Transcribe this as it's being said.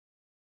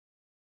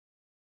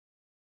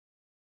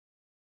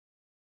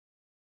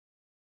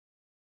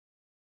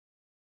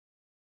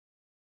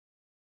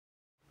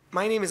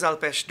My name is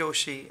Alpesh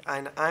Doshi,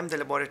 and I'm the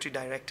Laboratory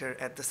Director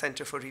at the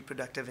Center for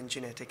Reproductive and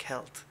Genetic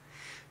Health.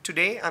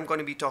 Today, I'm going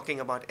to be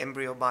talking about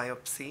embryo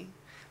biopsy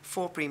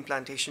for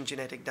preimplantation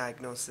genetic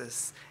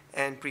diagnosis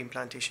and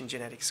preimplantation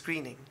genetic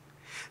screening.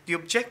 The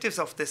objectives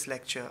of this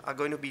lecture are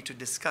going to be to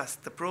discuss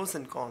the pros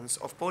and cons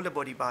of polar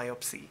body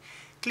biopsy,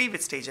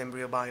 cleavage stage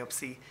embryo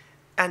biopsy,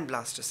 and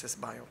blastocyst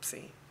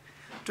biopsy.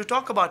 To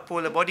talk about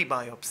polar body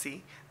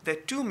biopsy, there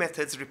are two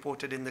methods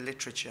reported in the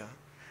literature: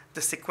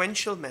 the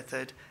sequential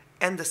method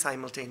and the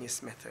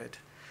simultaneous method.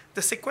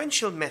 The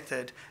sequential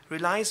method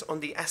relies on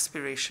the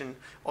aspiration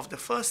of the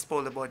first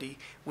polar body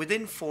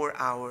within 4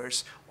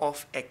 hours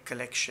of egg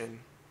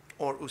collection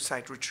or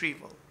oocyte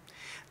retrieval.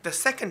 The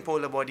second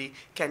polar body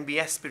can be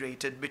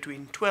aspirated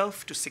between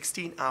 12 to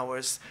 16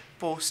 hours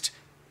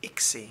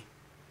post-ICSI.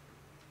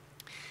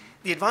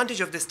 The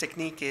advantage of this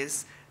technique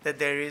is that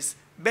there is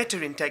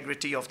better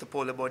integrity of the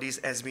polar bodies,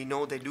 as we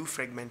know they do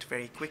fragment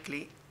very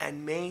quickly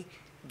and may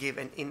give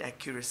an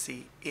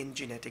inaccuracy in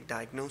genetic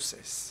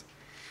diagnosis.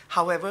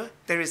 However,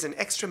 there is an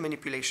extra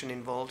manipulation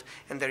involved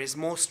and there is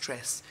more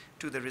stress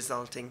to the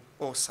resulting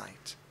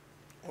oocyte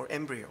or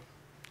embryo.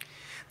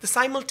 The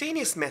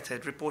simultaneous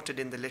method reported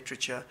in the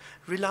literature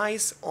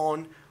relies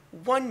on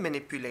one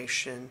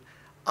manipulation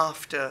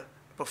after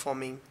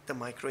performing the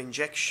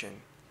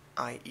microinjection,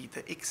 i.e.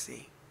 the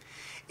ICSI.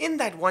 In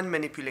that one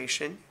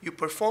manipulation, you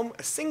perform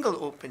a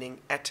single opening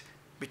at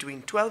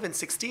between 12 and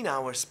 16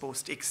 hours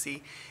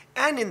post-ICSI,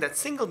 and in that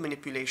single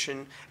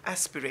manipulation,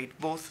 aspirate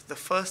both the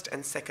first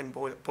and second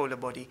polar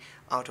body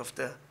out of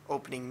the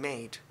opening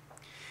made.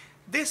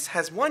 This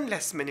has one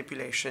less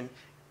manipulation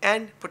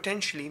and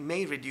potentially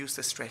may reduce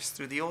the stress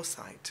through the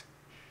oocyte.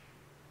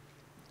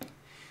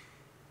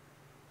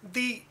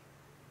 The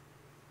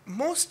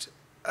most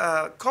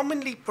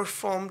commonly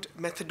performed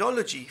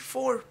methodology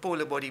for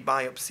polar body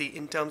biopsy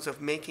in terms of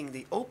making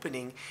the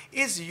opening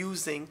is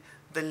using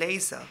the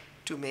laser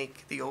to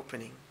make the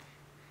opening.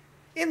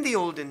 In the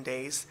olden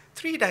days,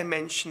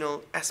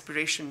 three-dimensional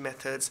aspiration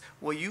methods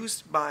were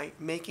used by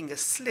making a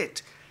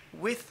slit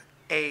with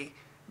a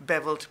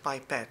beveled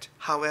pipette.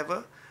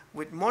 However,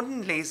 with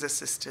modern laser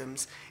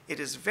systems, it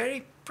is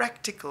very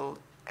practical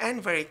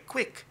and very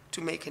quick to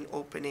make an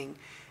opening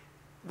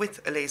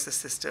with a laser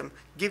system,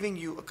 giving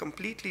you a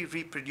completely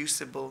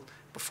reproducible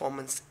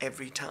performance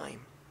every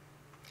time.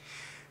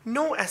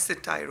 No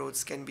acid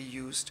tyroids can be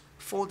used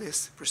for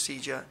this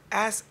procedure,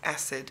 as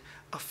acid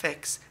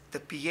affects the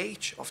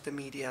pH of the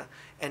media,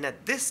 and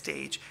at this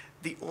stage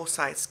the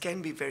oocytes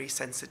can be very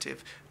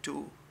sensitive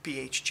to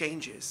pH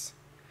changes.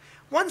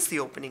 Once the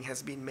opening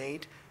has been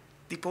made,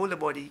 the polar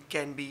body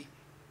can be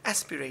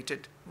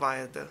aspirated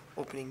via the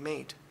opening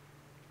made.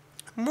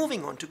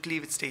 Moving on to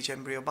cleavage stage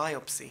embryo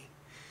biopsy.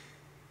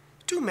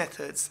 Two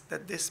methods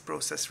that this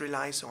process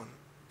relies on.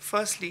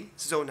 Firstly,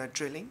 zona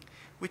drilling,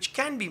 which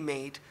can be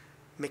made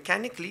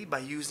mechanically by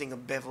using a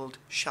beveled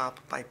sharp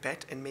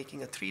pipette and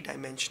making a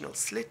three-dimensional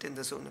slit in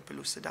the zona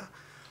pellucida,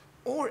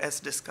 or as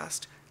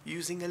discussed,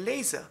 using a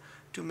laser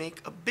to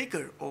make a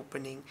bigger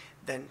opening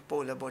than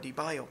polar body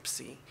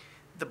biopsy.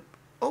 The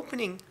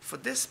opening for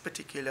this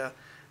particular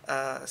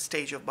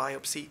stage of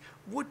biopsy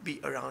would be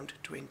around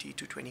 20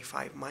 to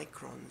 25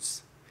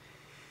 microns.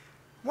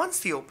 Once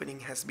the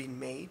opening has been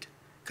made,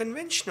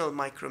 conventional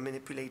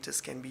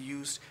micromanipulators can be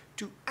used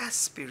to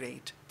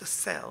aspirate the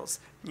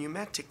cells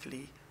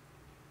pneumatically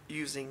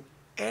using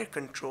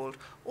air-controlled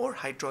or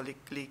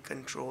hydraulically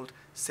controlled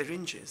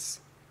syringes.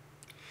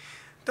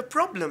 The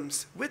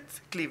problems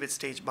with cleavage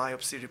stage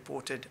biopsy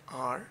reported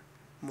are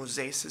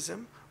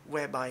mosaicism,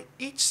 whereby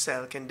each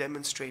cell can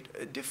demonstrate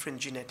a different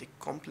genetic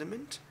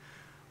complement,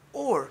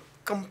 or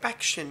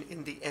compaction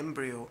in the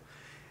embryo,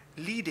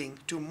 leading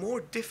to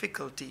more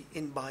difficulty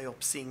in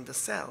biopsying the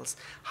cells.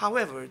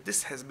 However,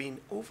 this has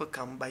been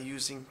overcome by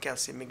using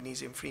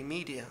calcium-magnesium-free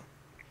media.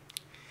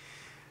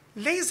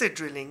 Laser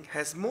drilling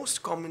has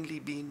most commonly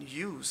been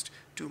used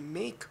to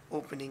make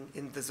opening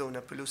in the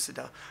zona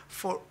pellucida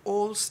for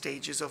all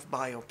stages of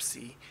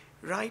biopsy,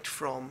 right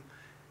from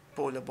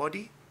polar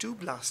body to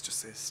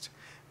blastocyst.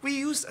 We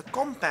use a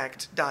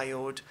compact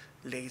diode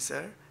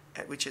laser,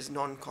 which is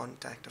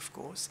non-contact, of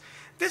course.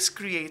 This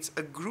creates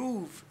a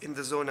groove in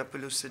the zona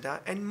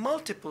pellucida, and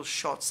multiple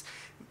shots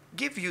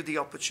give you the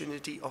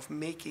opportunity of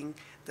making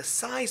the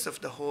size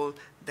of the hole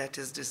that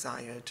is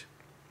desired.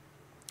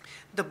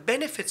 The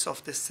benefits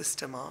of this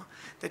system are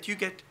that you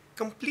get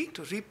complete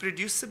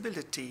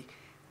reproducibility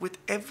with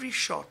every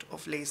shot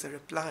of laser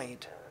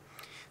applied.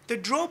 The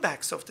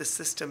drawbacks of this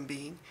system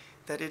being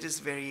that it is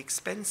very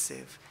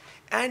expensive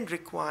and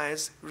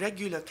requires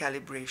regular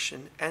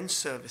calibration and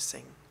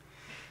servicing.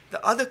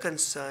 The other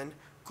concern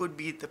could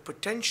be the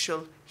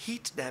potential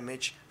heat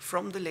damage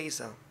from the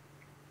laser.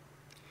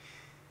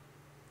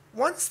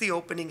 Once the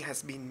opening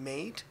has been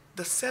made,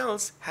 the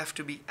cells have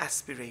to be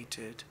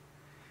aspirated.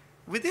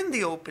 Within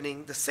the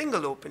opening, the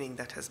single opening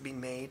that has been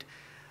made,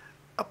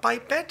 a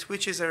pipette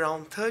which is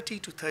around 30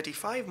 to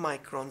 35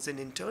 microns in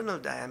internal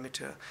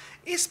diameter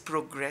is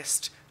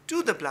progressed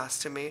to the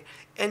blastome,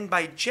 and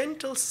by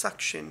gentle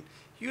suction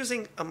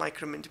using a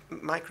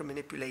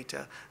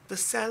micromanipulator, the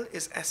cell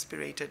is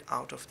aspirated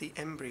out of the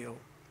embryo.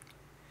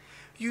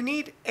 You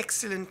need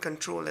excellent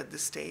control at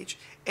this stage,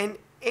 and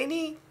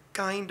any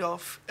kind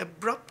of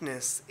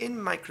abruptness in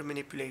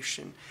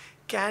micromanipulation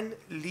can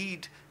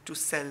lead to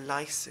cell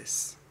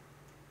lysis.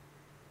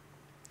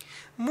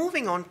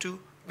 Moving on to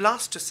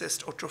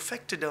blastocyst or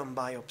trophectoderm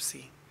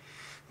biopsy.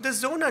 The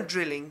zona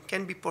drilling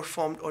can be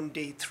performed on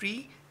day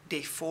 3,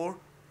 day 4,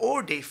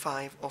 or day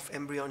 5 of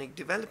embryonic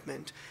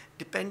development,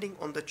 depending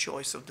on the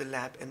choice of the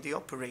lab and the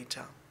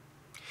operator.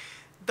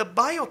 The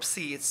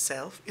biopsy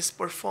itself is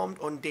performed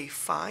on day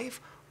 5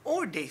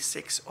 or day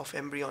 6 of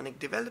embryonic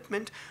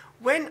development,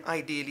 when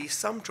ideally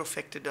some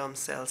trophectoderm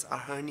cells are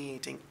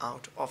herniating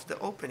out of the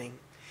opening.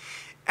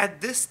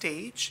 At this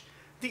stage,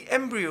 the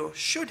embryo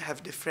should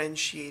have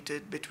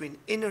differentiated between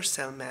inner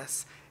cell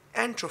mass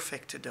and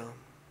trophectoderm.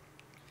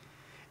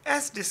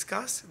 As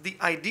discussed, the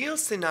ideal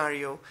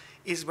scenario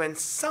is when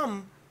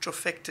some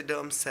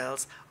trophectoderm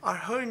cells are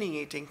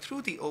herniating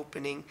through the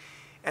opening,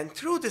 and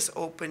through this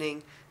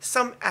opening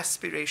some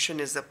aspiration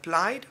is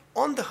applied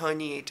on the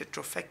herniated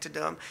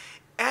trophectoderm,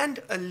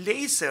 and a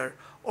laser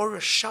or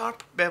a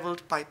sharp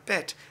beveled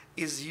pipette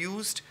is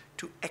used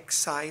to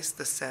excise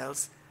the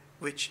cells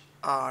which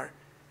are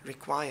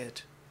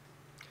required.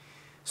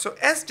 So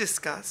as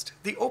discussed,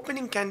 the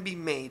opening can be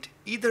made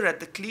either at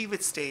the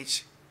cleavage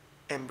stage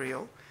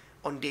embryo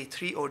on day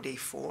 3 or day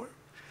 4,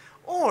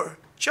 or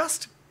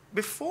just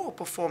before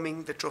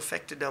performing the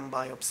trophectoderm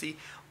biopsy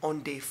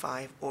on day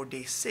 5 or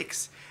day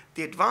 6.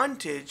 The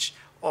advantage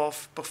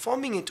of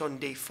performing it on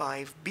day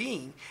 5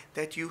 being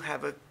that you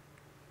have a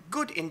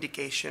good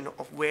indication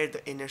of where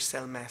the inner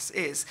cell mass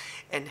is,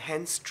 and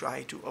hence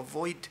try to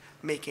avoid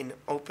making an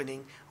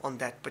opening on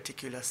that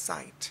particular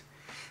site.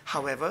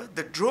 However,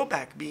 the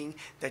drawback being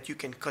that you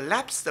can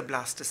collapse the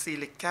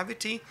blastocelic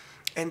cavity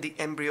and the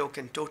embryo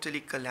can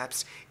totally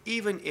collapse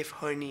even if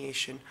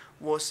herniation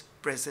was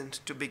present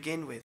to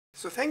begin with.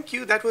 So thank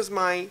you. That was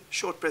my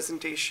short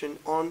presentation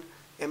on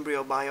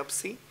embryo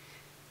biopsy,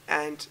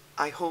 and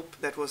I hope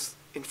that was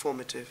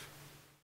informative.